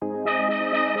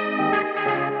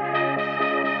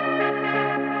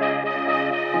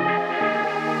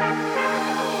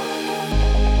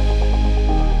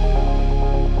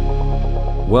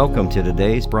Welcome to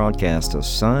today's broadcast of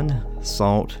Sun,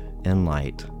 Salt, and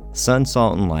Light. Sun,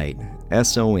 Salt, and Light,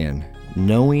 S-O-N,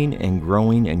 knowing and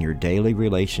growing in your daily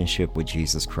relationship with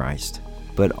Jesus Christ,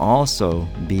 but also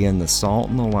being the salt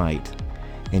and the light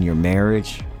in your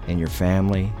marriage, in your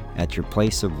family, at your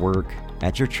place of work,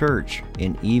 at your church,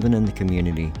 and even in the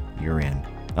community you're in.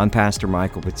 I'm Pastor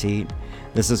Michael Petit.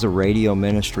 This is a radio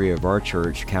ministry of our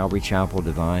church, Calvary Chapel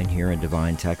Divine, here in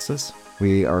Divine, Texas.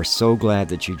 We are so glad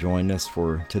that you joined us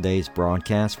for today's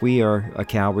broadcast. We are a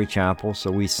Calvary Chapel,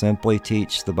 so we simply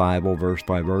teach the Bible verse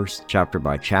by verse, chapter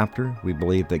by chapter. We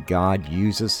believe that God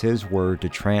uses His Word to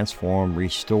transform,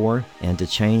 restore, and to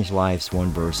change lives one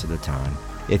verse at a time.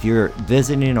 If you're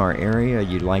visiting our area,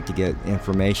 you'd like to get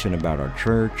information about our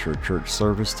church or church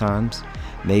service times,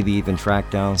 maybe even track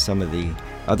down some of the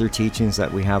other teachings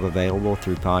that we have available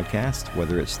through podcast,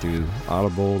 whether it's through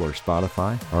Audible or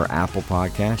Spotify or Apple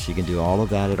Podcasts, you can do all of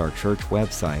that at our church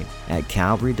website at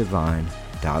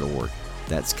calvarydivine.org.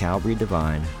 That's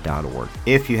calvarydivine.org.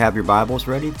 If you have your Bibles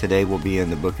ready, today we'll be in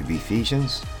the book of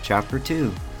Ephesians, chapter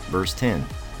 2, verse 10.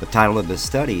 The title of this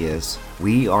study is,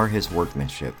 We Are His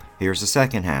Workmanship. Here's the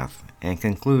second half and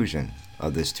conclusion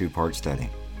of this two-part study.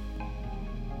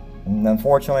 And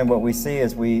unfortunately, what we see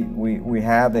is we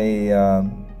have a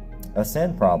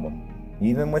sin problem,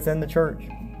 even within the church.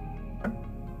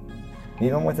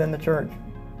 Even within the church.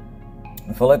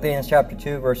 Philippians chapter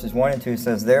 2, verses 1 and 2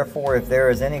 says, Therefore, if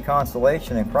there is any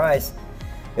consolation in Christ,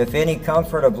 if any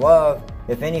comfort of love,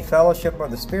 if any fellowship of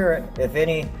the Spirit, if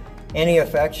any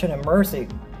affection and mercy,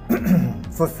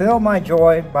 fulfill my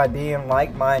joy by being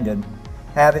like-minded,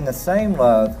 having the same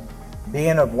love,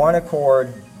 being of one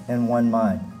accord and one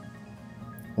mind.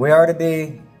 We are to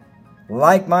be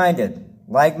like-minded.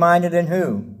 Like-minded in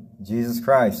who? Jesus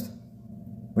Christ.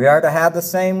 We are to have the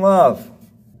same love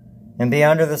and be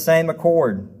under the same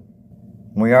accord.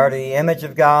 We are the image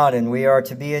of God, and we are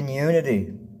to be in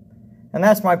unity. And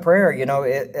that's my prayer,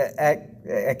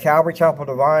 at Calvary Chapel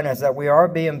Divine, is that we are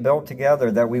being built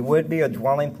together, that we would be a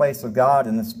dwelling place of God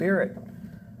in the Spirit.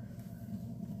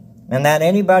 And that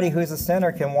anybody who's a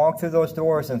sinner can walk through those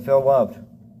doors and feel loved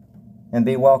and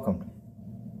be welcomed.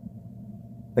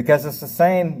 Because it's the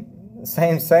same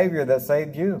Savior that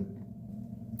saved you.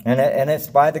 And it's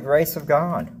by the grace of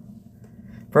God.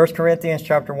 1 Corinthians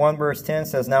chapter 1, verse 10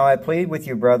 says, Now I plead with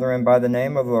you, brethren, by the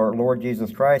name of our Lord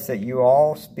Jesus Christ, that you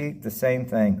all speak the same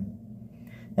thing,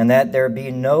 and that there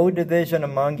be no division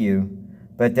among you,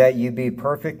 but that you be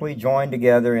perfectly joined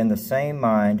together in the same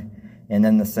mind and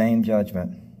in the same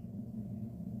judgment.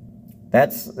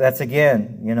 That's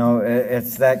again,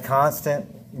 it's that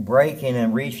constant breaking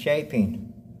and reshaping.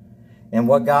 And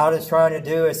what God is trying to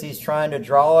do is He's trying to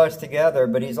draw us together,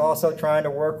 but He's also trying to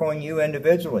work on you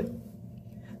individually.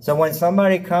 So when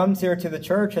somebody comes here to the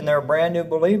church and they're a brand new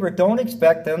believer, don't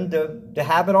expect them to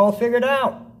have it all figured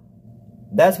out.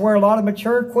 That's where a lot of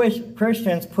mature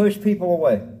Christians push people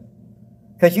away.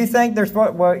 Because you think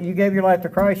you gave your life to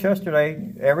Christ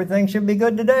yesterday, everything should be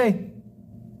good today.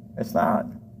 It's not.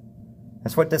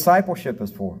 That's what discipleship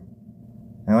is for.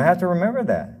 And we have to remember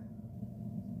that.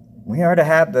 We are to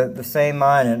have the same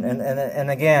mind. And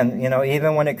again,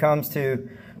 even when it comes to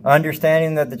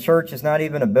understanding that the church is not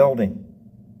even a building.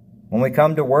 When we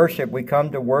come to worship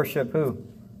who?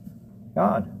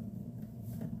 God.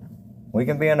 We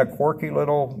can be in a quirky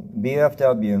little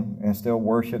BFW and still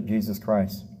worship Jesus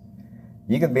Christ.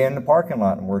 You can be in the parking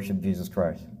lot and worship Jesus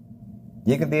Christ.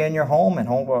 You can be in your home and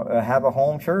have a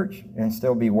home church and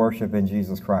still be worshiping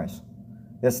Jesus Christ.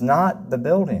 It's not the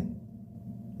building.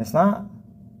 It's not.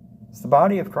 It's the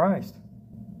body of Christ.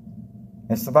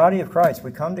 It's the body of Christ.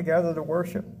 We come together to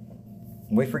worship.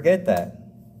 We forget that.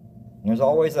 There's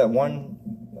always that one,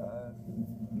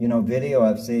 video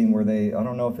I've seen where I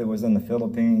don't know if it was in the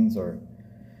Philippines or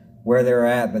where they're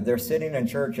at, but they're sitting in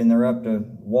church and they're up to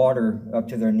water up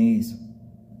to their knees.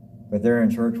 But they're in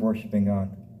church worshiping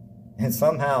God. And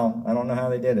somehow, I don't know how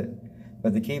they did it,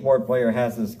 but the keyboard player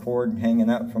has this cord hanging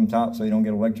up from top so you don't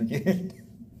get electrocuted.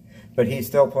 But he's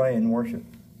still playing worship.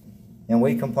 And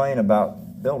we complain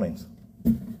about buildings.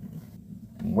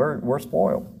 We're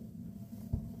spoiled.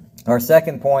 Our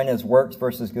second point is works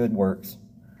versus good works.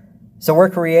 So we're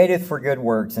created for good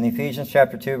works. In Ephesians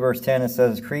chapter 2, verse 10, it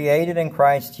says, created in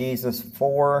Christ Jesus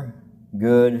for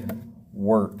good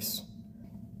works.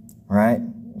 All right?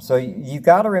 So you've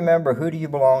got to remember, who do you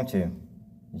belong to?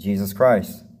 Jesus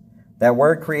Christ. That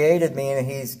word created means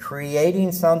He's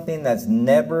creating something that's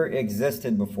never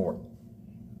existed before.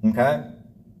 Okay?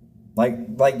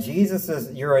 Like Jesus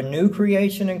is, you're a new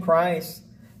creation in Christ,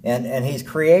 and He's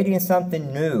creating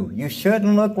something new. You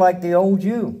shouldn't look like the old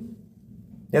you.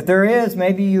 If there is,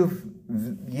 maybe you've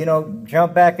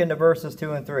jump back into verses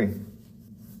 2 and 3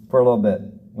 for a little bit.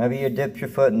 Maybe you dipped your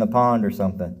foot in the pond or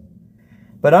something.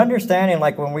 But understanding,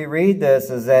 like when we read this,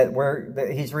 is that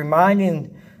he's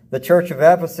reminding the church of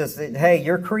Ephesus that, hey,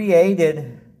 you're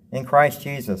created in Christ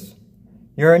Jesus.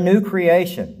 You're a new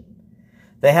creation.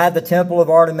 They had the temple of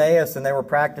Artemis and they were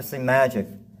practicing magic.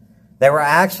 They were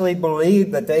actually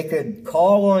believed that they could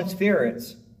call on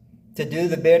spirits to do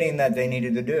the bidding that they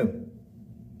needed to do.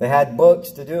 They had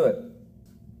books to do it.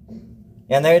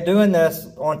 And they're doing this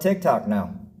on TikTok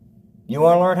now. You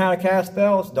want to learn how to cast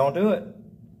spells? Don't do it.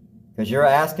 Because you're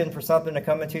asking for something to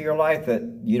come into your life that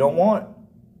you don't want.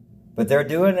 But they're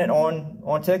doing it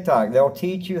on TikTok. They'll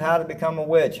teach you how to become a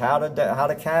witch, how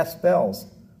to cast spells.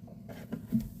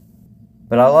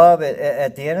 But I love it.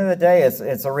 At the end of the day,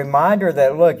 it's a reminder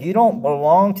that, look, you don't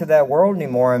belong to that world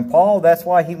anymore. And Paul, that's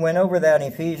why he went over that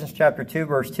in Ephesians chapter 2,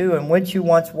 verse 2, in which you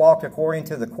once walked according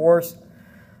to the course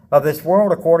of this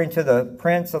world, according to the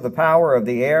prince of the power of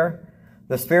the air,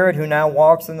 the spirit who now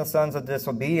walks in the sons of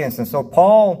disobedience. And so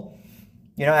Paul,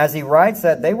 as he writes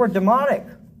that, they were demonic.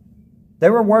 They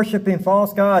were worshiping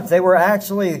false gods. They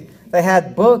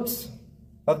had books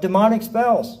of demonic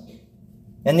spells.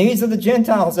 And these are the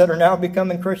Gentiles that are now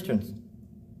becoming Christians.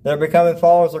 They're becoming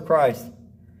followers of Christ.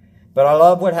 But I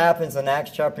love what happens in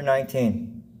Acts chapter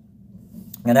 19.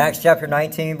 In Acts chapter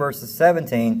 19, verses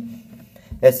 17,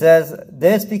 it says,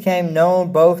 "This became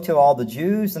known both to all the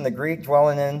Jews and the Greek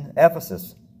dwelling in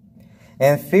Ephesus.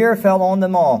 And fear fell on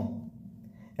them all.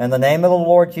 And the name of the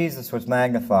Lord Jesus was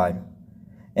magnified.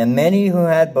 And many who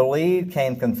had believed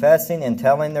came confessing and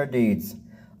telling their deeds.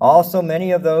 Also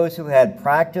many of those who had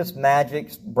practiced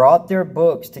magic brought their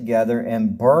books together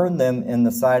and burned them in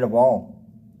the sight of all.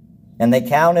 And they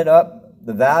counted up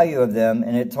the value of them,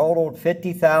 and it totaled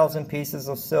 50,000 pieces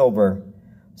of silver.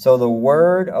 So the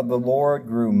word of the Lord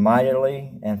grew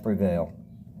mightily and prevailed."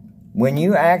 When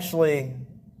you actually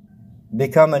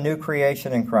become a new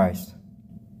creation in Christ,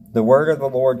 the word of the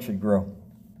Lord should grow.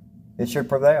 It should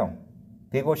prevail.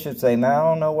 People should say, "Man, I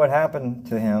don't know what happened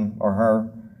to him or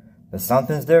her, but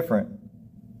something's different."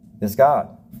 It's God.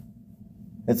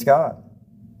 It's God.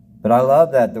 But I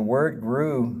love that the word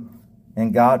grew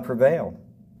and God prevailed.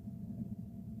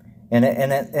 And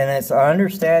it's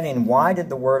understanding, why did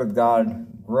the word of God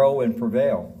grow and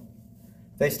prevail?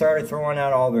 They started throwing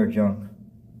out all their junk.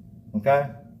 Okay?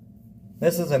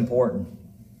 This is important.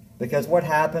 Because what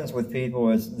happens with people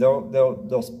is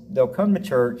they'll come to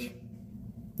church.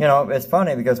 It's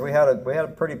funny because we had a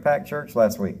pretty packed church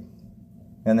last week.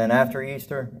 And then after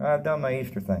Easter, I've done my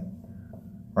Easter thing.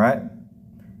 Right?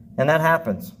 And that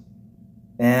happens.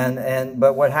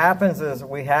 But what happens is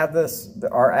we have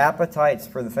our appetites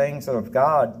for the things of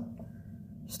God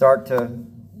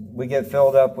we get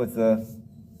filled up with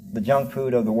the junk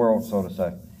food of the world, so to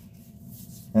say.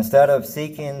 Instead of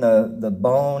seeking the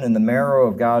bone and the marrow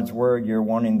of God's word, you're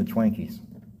wanting the Twinkies.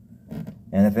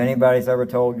 And if anybody's ever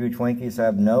told you Twinkies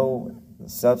have no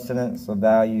substance of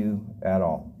value at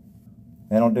all,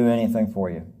 they don't do anything for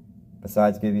you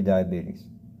besides give you diabetes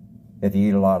if you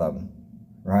eat a lot of them,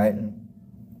 right?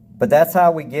 But that's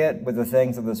how we get with the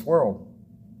things of this world.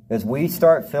 As we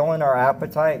start filling our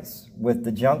appetites with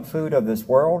the junk food of this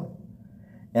world,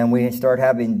 and we start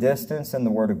having distance in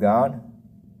the Word of God,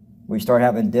 we start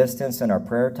having distance in our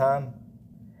prayer time,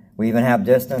 we even have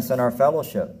distance in our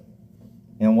fellowship.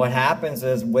 And what happens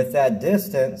is, with that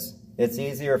distance, it's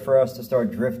easier for us to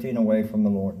start drifting away from the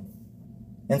Lord.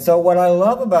 And so what I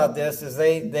love about this is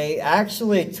they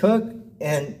actually took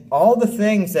and all the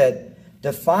things that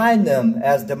define them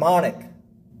as demonic,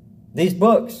 these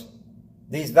books,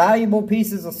 these valuable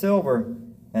pieces of silver,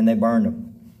 and they burned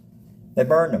them. They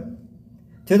burned them.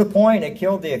 To the point it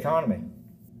killed the economy.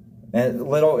 And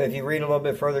if you read a little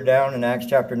bit further down in Acts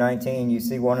chapter 19, you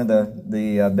see one of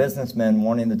the businessmen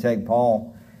wanting to take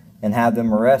Paul and have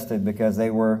them arrested because they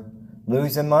were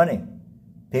losing money.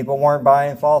 People weren't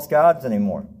buying false gods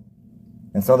anymore.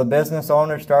 And so the business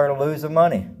owners started losing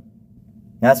money.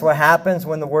 That's what happens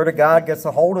when the Word of God gets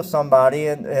a hold of somebody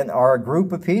or a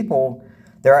group of people.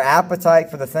 Their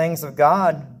appetite for the things of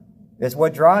God is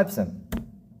what drives them.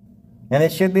 And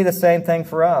it should be the same thing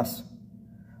for us.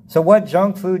 So what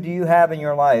junk food do you have in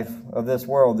your life of this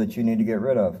world that you need to get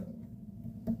rid of?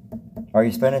 Are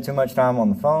you spending too much time on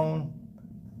the phone?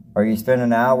 Are you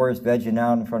spending hours vegging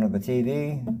out in front of the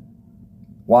TV?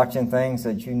 Watching things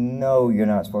that you know you're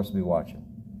not supposed to be watching?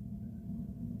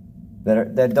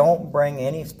 That don't bring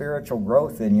any spiritual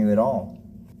growth in you at all.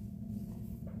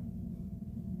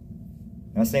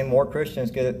 I've seen more Christians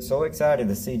get so excited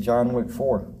to see John Wick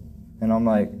 4. And I'm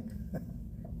like,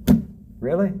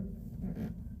 really?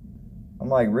 I'm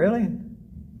like, really?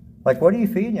 Like, what are you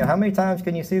feeding you? How many times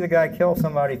can you see the guy kill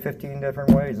somebody 15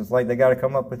 different ways? It's like they got to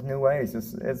come up with new ways.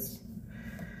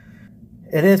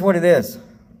 It is what it is.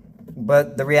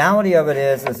 But the reality of it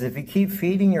is if you keep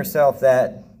feeding yourself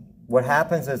that, what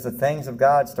happens is the things of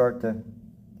God start to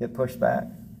get pushed back.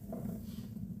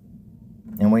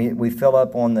 And we fill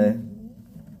up on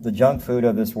the junk food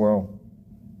of this world.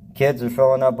 Kids are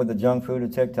filling up with the junk food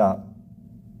of TikTok.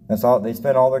 That's all. They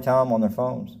spend all their time on their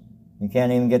phones. You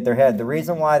can't even get their head. The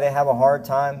reason why they have a hard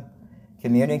time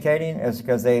communicating is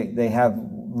because they have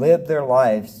lived their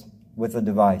lives with a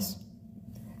device.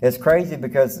 It's crazy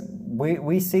because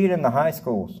we see it in the high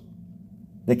schools.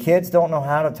 The kids don't know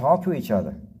how to talk to each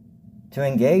other, to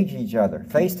engage each other,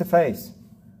 face to face.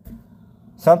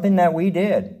 Something that we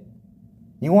did.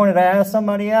 You wanted to ask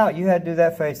somebody out, you had to do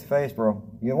that face to face, bro.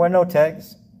 You wasn't no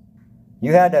text.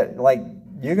 You had to, like,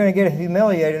 you're going to get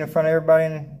humiliated in front of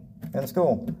everybody in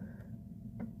school.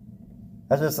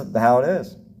 That's just how it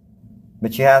is.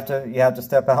 But you have to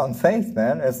step out in faith,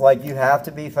 man. It's like you have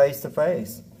to be face to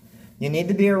face. You need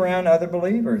to be around other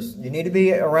believers. You need to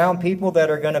be around people that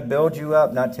are going to build you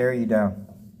up, not tear you down.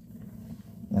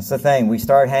 That's the thing. We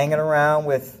start hanging around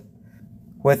with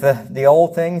the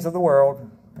old things of the world,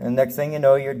 and next thing you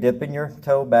know, you're dipping your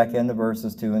toe back into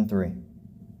verses 2 and 3.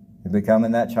 You're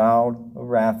becoming that child of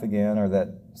wrath again, or that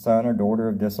son or daughter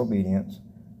of disobedience.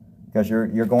 Because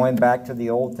you're going back to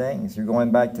the old things. You're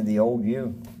going back to the old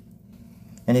you.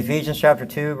 In Ephesians chapter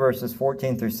 2, verses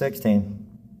 14 through 16,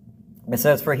 it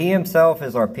says, "For he himself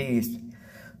is our peace,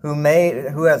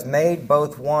 who has made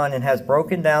both one and has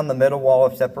broken down the middle wall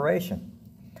of separation,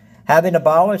 having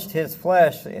abolished his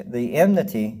flesh, the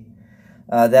enmity,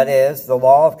 that is, the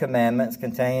law of commandments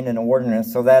contained in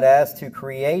ordinance, so that as to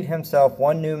create himself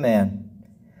one new man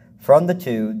from the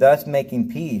two, thus making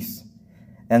peace,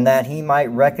 and that he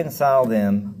might reconcile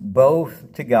them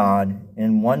both to God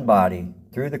in one body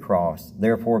through the cross,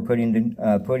 therefore putting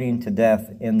to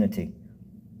death enmity."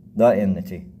 The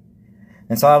enmity.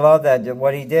 And so I love that.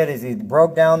 What he did is he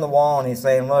broke down the wall and he's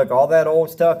saying, look, all that old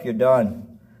stuff, you're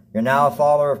done. You're now a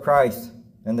follower of Christ.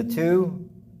 And the two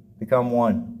become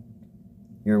one.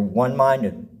 You're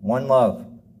one-minded, one love,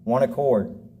 one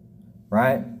accord.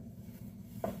 Right?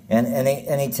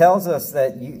 And he tells us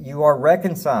that you are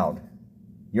reconciled.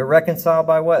 You're reconciled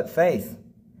by what? Faith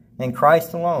in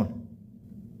Christ alone.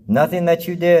 Nothing that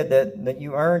you did that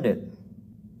you earned it.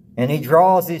 And he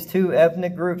draws these two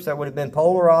ethnic groups that would have been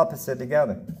polar opposite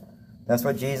together. That's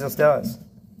what Jesus does.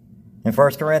 In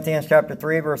 1 Corinthians chapter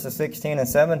 3, verses 16 and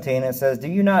 17, it says, "Do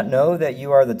you not know that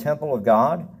you are the temple of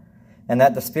God, and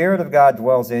that the Spirit of God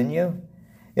dwells in you?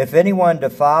 If anyone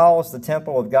defiles the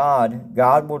temple of God,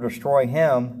 God will destroy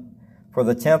him, for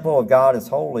the temple of God is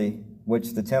holy,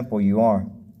 which the temple you are."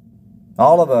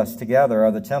 All of us together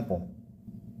are the temple.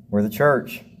 We're the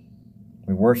church.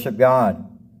 We worship God.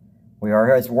 We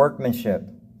are His workmanship,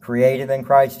 created in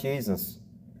Christ Jesus.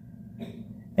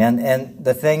 And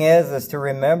the thing is to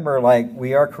remember, like,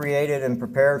 we are created and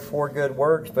prepared for good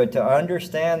works, but to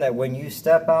understand that when you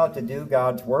step out to do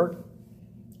God's work,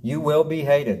 you will be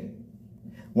hated.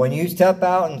 When you step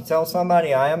out and tell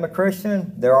somebody, I am a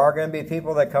Christian, there are going to be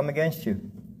people that come against you.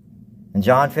 In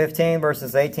John 15,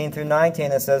 verses 18 through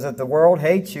 19, it says, "If the world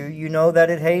hates you, you know that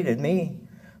it hated me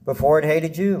before it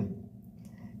hated you.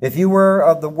 If you were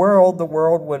of the world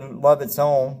would love its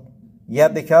own.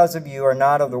 Yet because of you are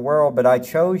not of the world, but I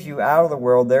chose you out of the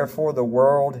world, therefore the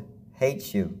world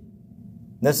hates you."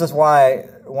 This is why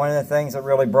one of the things that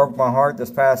really broke my heart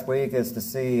this past week is to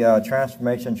see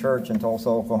Transformation Church in Tulsa,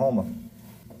 Oklahoma.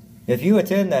 If you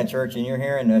attend that church and you're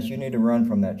hearing this, you need to run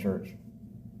from that church.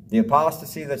 The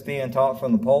apostasy that's being taught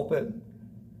from the pulpit,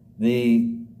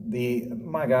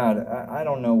 my God, I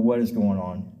don't know what is going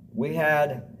on. We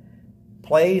had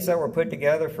plays that were put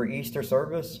together for Easter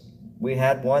service. We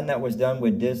had one that was done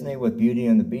with Disney with Beauty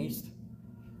and the Beast,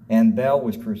 and Belle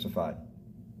was crucified.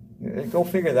 Go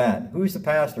figure that. Who's the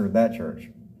pastor of that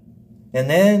church? And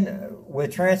then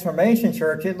with Transformation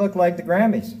Church, it looked like the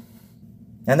Grammys.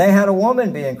 And they had a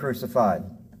woman being crucified.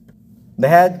 They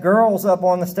had girls up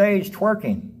on the stage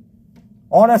twerking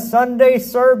on a Sunday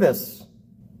service.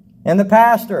 And the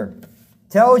pastor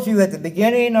tells you at the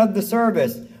beginning of the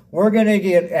service, we're going to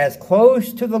get as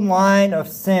close to the line of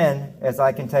sin as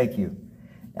I can take you.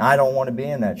 I don't want to be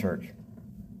in that church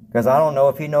because I don't know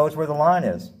if he knows where the line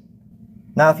is.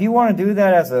 Now, if you want to do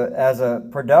that as a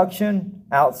production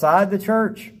outside the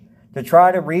church to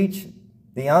try to reach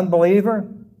the unbeliever,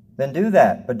 then do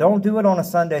that. But don't do it on a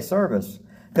Sunday service.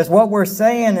 Because what we're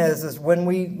saying is when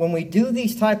we do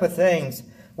these type of things,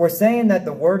 we're saying that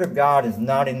the Word of God is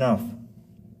not enough.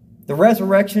 The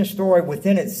resurrection story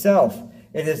within itself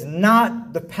It is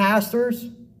not the pastors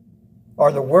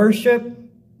or the worship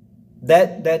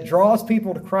that draws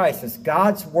people to Christ. It's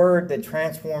God's Word that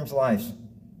transforms lives.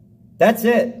 That's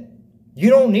it. You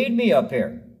don't need me up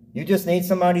here. You just need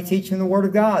somebody teaching the Word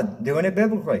of God, doing it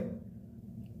biblically.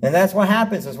 And that's what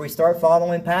happens as we start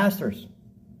following pastors.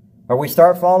 Or we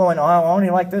start following, oh, I only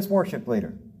like this worship leader.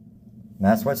 And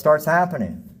that's what starts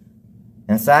happening.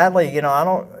 And sadly, I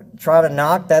don't try to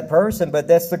knock that person, but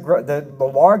that's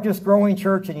the largest growing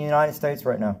church in the United States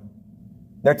right now.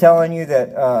 They're telling you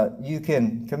that you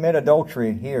can commit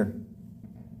adultery here,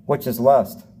 which is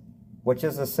lust, which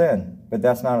is a sin, but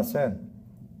that's not a sin.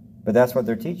 But that's what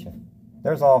they're teaching.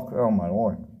 Oh my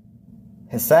Lord.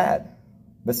 It's sad.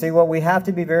 But see, what we have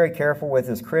to be very careful with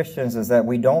as Christians is that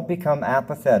we don't become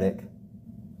apathetic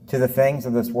to the things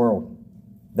of this world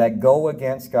that go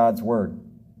against God's Word.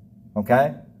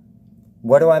 Okay?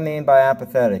 What do I mean by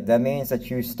apathetic? That means that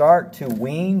you start to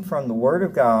wean from the Word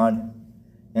of God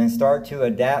and start to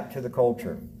adapt to the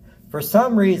culture. For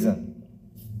some reason,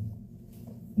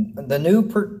 the new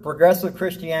progressive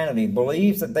Christianity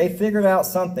believes that they figured out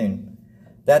something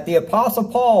that the Apostle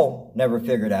Paul never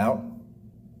figured out,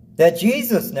 that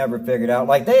Jesus never figured out.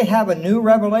 Like they have a new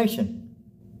revelation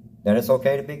that it's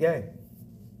okay to be gay,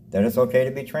 that it's okay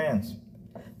to be trans,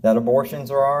 that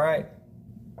abortions are all right,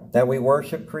 that we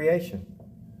worship creation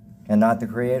and not the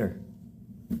Creator,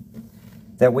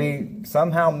 that we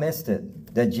somehow missed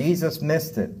it, that Jesus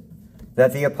missed it,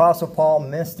 that the Apostle Paul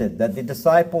missed it, that the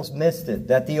disciples missed it,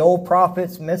 that the old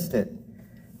prophets missed it.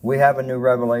 We have a new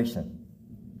revelation.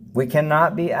 We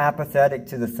cannot be apathetic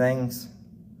to the things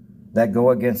that go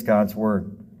against God's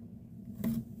Word.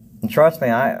 And trust me,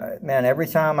 every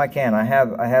time I can, I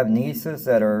have nieces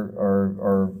that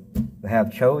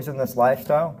have chosen this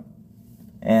lifestyle,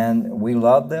 and we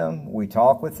love them. We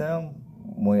talk with them.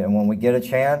 And when we get a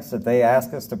chance that they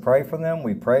ask us to pray for them,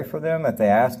 we pray for them. If they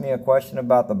ask me a question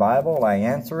about the Bible, I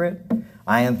answer it.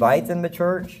 I invite them to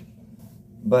church.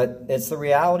 But it's the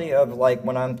reality of like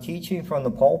when I'm teaching from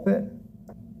the pulpit,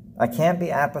 I can't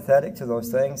be apathetic to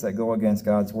those things that go against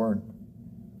God's Word.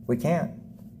 We can't.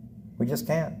 We just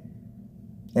can't.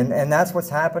 And that's what's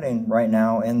happening right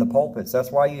now in the pulpits.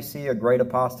 That's why you see a great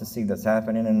apostasy that's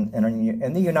happening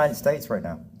in the United States right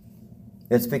now.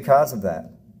 It's because of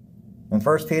that. In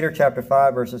 1 Peter chapter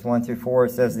 5, verses 1 through 4,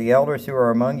 it says, "The elders who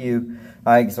are among you,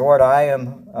 I exhort, I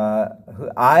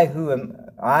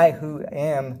who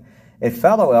am a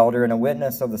fellow elder and a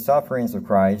witness of the sufferings of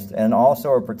Christ, and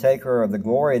also a partaker of the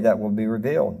glory that will be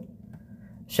revealed.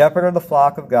 Shepherd of the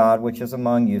flock of God which is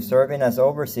among you, serving as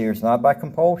overseers, not by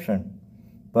compulsion,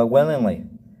 but willingly,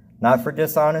 not for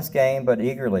dishonest gain, but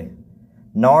eagerly,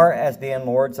 nor as being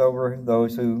lords over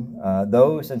those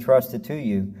entrusted to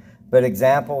you, but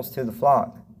examples to the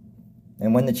flock.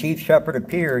 And when the chief shepherd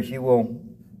appears, you will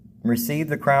receive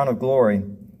the crown of glory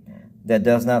that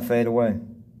does not fade away."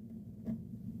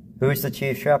 Who's the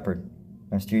chief shepherd?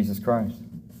 That's Jesus Christ.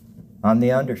 I'm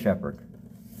the under shepherd.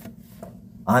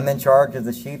 I'm in charge of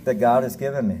the sheep that God has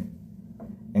given me.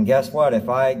 And guess what? If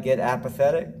I get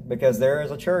apathetic, because there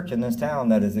is a church in this town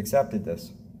that has accepted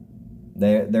this.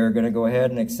 They're going to go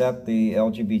ahead and accept the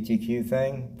LGBTQ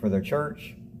thing for their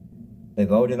church. They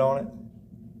voted on it,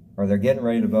 or they're getting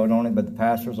ready to vote on it, but the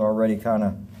pastor's already kind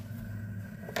of...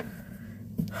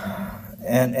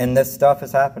 And this stuff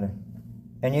is happening.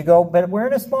 And you go, but we're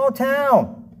in a small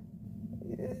town.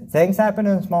 Things happen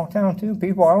in a small town too. I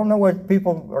don't know what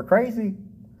people are crazy.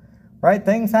 Right?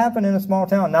 Things happen in a small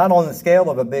town. Not on the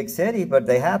scale of a big city, but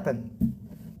they happen.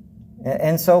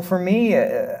 And so for me,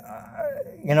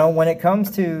 when it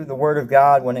comes to the Word of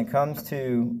God, when it comes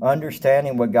to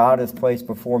understanding what God has placed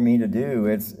before me to do,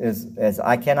 it's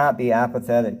I cannot be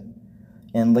apathetic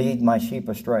and lead my sheep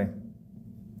astray.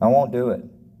 I won't do it.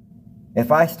 If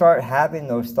I start having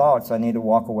those thoughts, I need to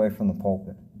walk away from the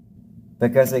pulpit,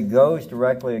 because it goes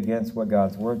directly against what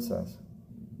God's Word says.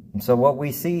 And so what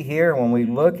we see here, when we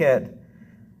look at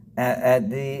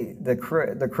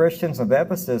the Christians of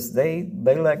Ephesus, they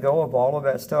let go of all of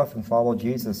that stuff and follow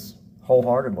Jesus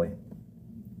wholeheartedly.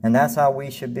 And that's how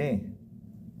we should be.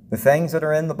 The things that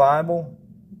are in the Bible,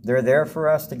 they're there for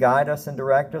us to guide us and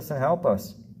direct us and help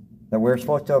us, that we're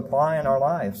supposed to apply in our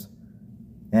lives.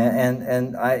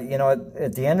 And I,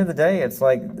 at the end of the day, it's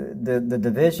like the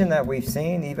division that we've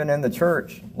seen even in the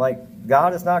church. Like,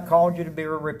 God has not called you to be a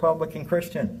Republican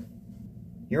Christian.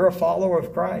 You're a follower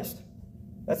of Christ.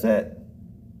 That's it.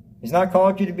 He's not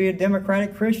called you to be a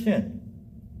Democratic Christian.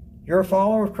 You're a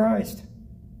follower of Christ.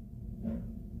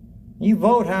 You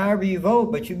vote however you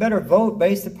vote, but you better vote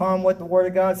based upon what the Word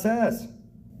of God says.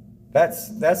 That's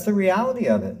the reality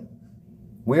of it.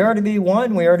 We are to be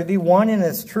one. We are to be one in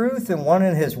His truth and one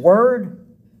in His Word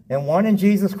and one in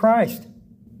Jesus Christ.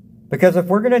 Because if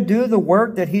we're going to do the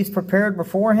work that He's prepared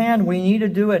beforehand, we need to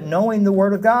do it knowing the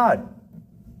Word of God.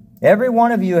 Every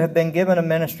one of you have been given a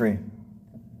ministry.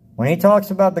 When he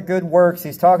talks about the good works,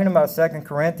 he's talking about 2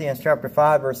 Corinthians chapter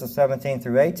 5, verses 17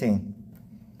 through 18.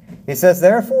 He says,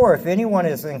 therefore, if anyone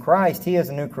is in Christ, he is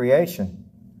a new creation.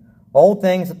 Old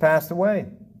things have passed away.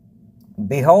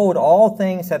 Behold, all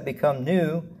things have become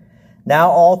new.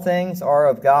 Now all things are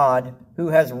of God, who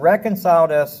has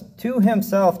reconciled us to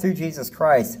Himself through Jesus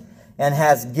Christ, and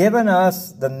has given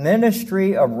us the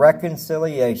ministry of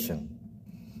reconciliation.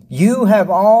 You have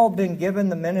all been given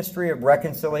the ministry of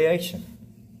reconciliation.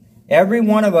 Every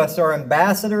one of us are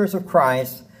ambassadors of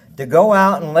Christ to go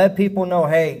out and let people know,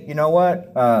 hey, you know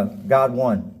what? God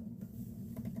won.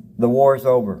 The war is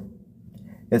over.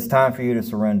 It's time for you to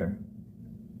surrender.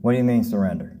 What do you mean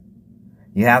surrender?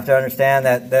 You have to understand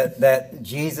that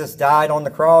Jesus died on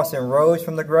the cross and rose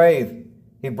from the grave.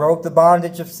 He broke the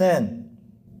bondage of sin.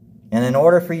 And in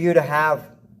order for you to have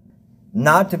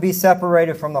not to be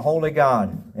separated from the holy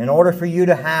God, in order for you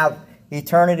to have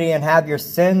eternity and have your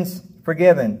sins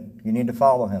forgiven, you need to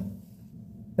follow Him.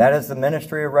 That is the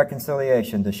ministry of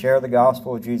reconciliation, to share the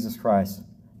gospel of Jesus Christ,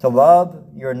 to love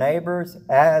your neighbors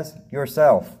as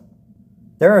yourself.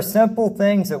 There are simple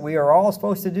things that we are all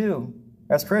supposed to do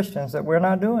as Christians that we're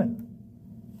not doing.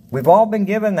 We've all been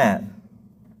given that.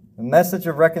 The message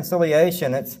of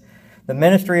reconciliation, it's the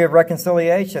ministry of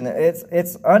reconciliation.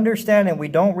 It's understanding we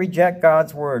don't reject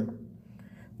God's word.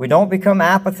 We don't become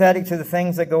apathetic to the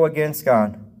things that go against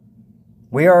God.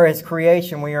 We are His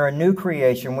creation. We are a new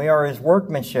creation. We are His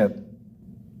workmanship.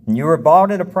 And you were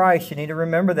bought at a price. You need to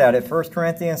remember that. At 1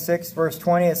 Corinthians 6, verse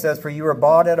 20, it says, for you were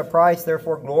bought at a price,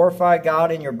 therefore glorify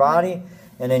God in your body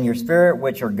and in your spirit,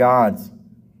 which are God's.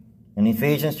 In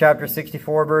Ephesians chapter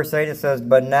 64, verse 8, it says,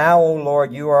 but now, O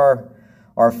Lord, you are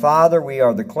our Father, we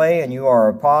are the clay, and you are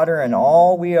a potter, and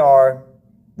all we are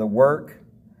the work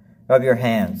of your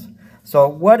hands. So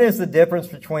what is the difference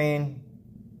between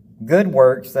good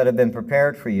works that have been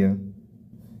prepared for you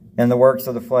and the works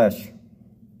of the flesh?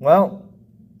 Well,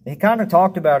 he kind of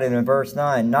talked about it in verse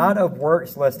 9. Not of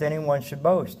works, lest anyone should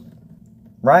boast.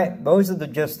 Right? Those are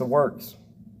just the works.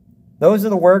 Those are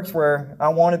the works where I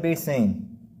want to be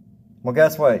seen. Well,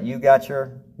 guess what? You got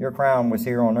your crown was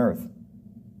here on earth.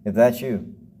 If that's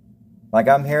you. Like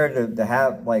I'm here to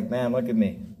have, like, man, look at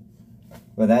me.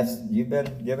 But you've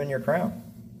been given your crown.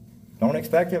 Don't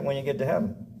expect it when you get to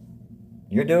heaven.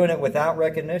 You're doing it without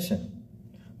recognition.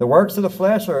 The works of the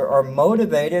flesh are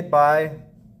motivated by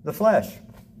the flesh.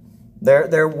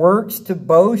 They're works to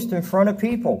boast in front of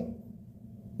people.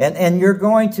 And you're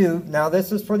going to, now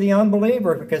this is for the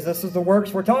unbeliever, because this is the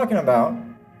works we're talking about,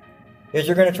 is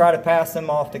you're going to try to pass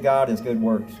them off to God as good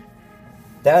works.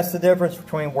 That's the difference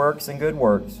between works and good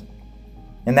works.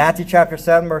 In Matthew chapter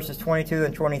 7, verses 22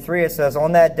 and 23, it says,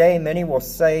 on that day many will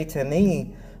say to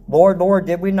me, Lord, Lord,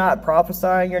 did we not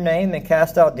prophesy in your name and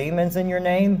cast out demons in your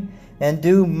name and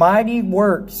do mighty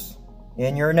works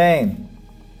in your name?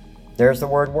 There's the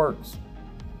word works.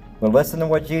 But listen to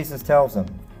what Jesus tells them.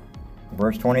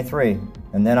 Verse 23,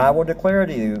 and then I will declare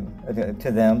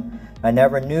to them, I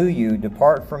never knew you.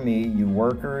 Depart from me, you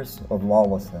workers of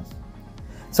lawlessness.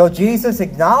 So Jesus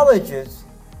acknowledges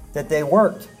that they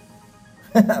worked,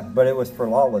 but it was for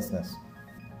lawlessness.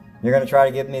 You're going to try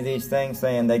to give me these things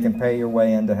saying they can pay your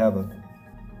way into heaven.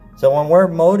 So when we're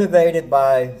motivated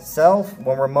by self,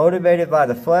 when we're motivated by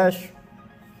the flesh,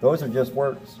 those are just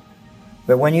works.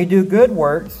 But when you do good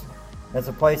works, it's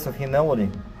a place of humility.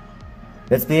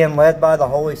 It's being led by the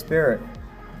Holy Spirit.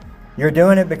 You're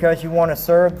doing it because you want to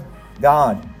serve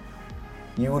God.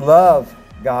 You love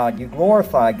God. You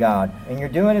glorify God. And you're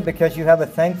doing it because you have a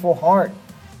thankful heart.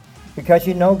 Because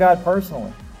you know God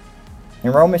personally.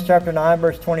 In Romans chapter 9,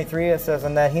 verse 23, it says,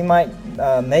 and that He might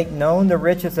make known the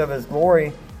riches of His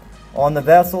glory on the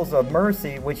vessels of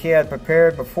mercy, which He had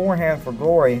prepared beforehand for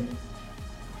glory.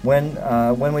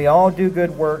 When we all do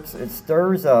good works, it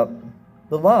stirs up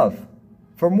the love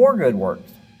for more good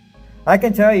works. I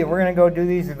can tell you, we're going to go do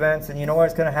these events, and you know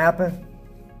what's going to happen?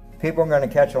 People are going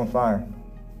to catch on fire.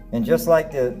 And just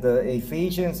like the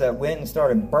Ephesians that went and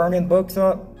started burning books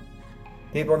up,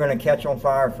 people are going to catch on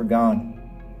fire for God.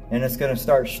 And it's going to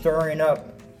start stirring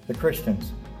up the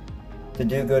Christians to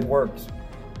do good works,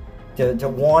 to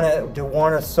want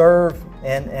to serve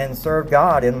and serve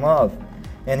God in love.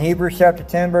 In Hebrews chapter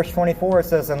 10, verse 24, it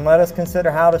says, and let us consider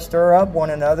how to stir up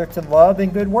one another to love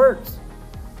and good works.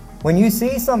 When you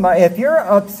see somebody, if you're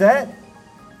upset,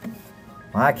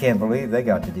 I can't believe they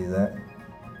got to do that.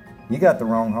 You got the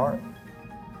wrong heart.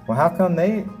 Well, how come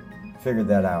they figured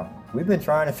that out. We've been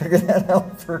trying to figure that out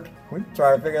we've been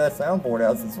trying to figure that soundboard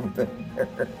out since we've been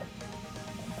here.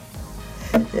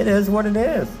 It is what it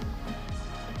is.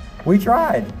 We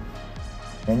tried.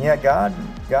 And yet God,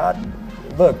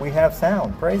 look, we have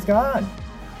sound. Praise God.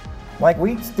 Like,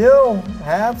 we still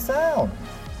have sound.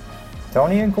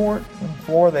 Tony and Court and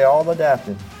Floor, they all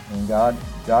adapted. And God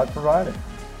provided.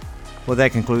 Well,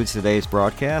 that concludes today's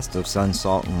broadcast of Sun,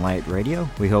 Salt, and Light Radio.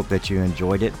 We hope that you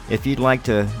enjoyed it. If you'd like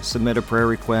to submit a prayer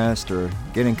request or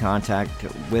get in contact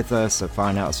with us or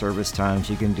find out service times,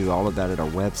 you can do all of that at our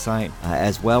website,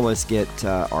 as well as get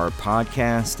our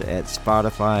podcast at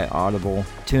Spotify, Audible,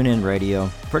 TuneIn Radio.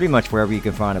 Pretty much wherever you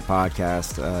can find a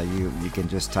podcast, you can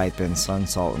just type in Sun,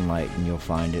 Salt, and Light and you'll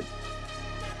find it.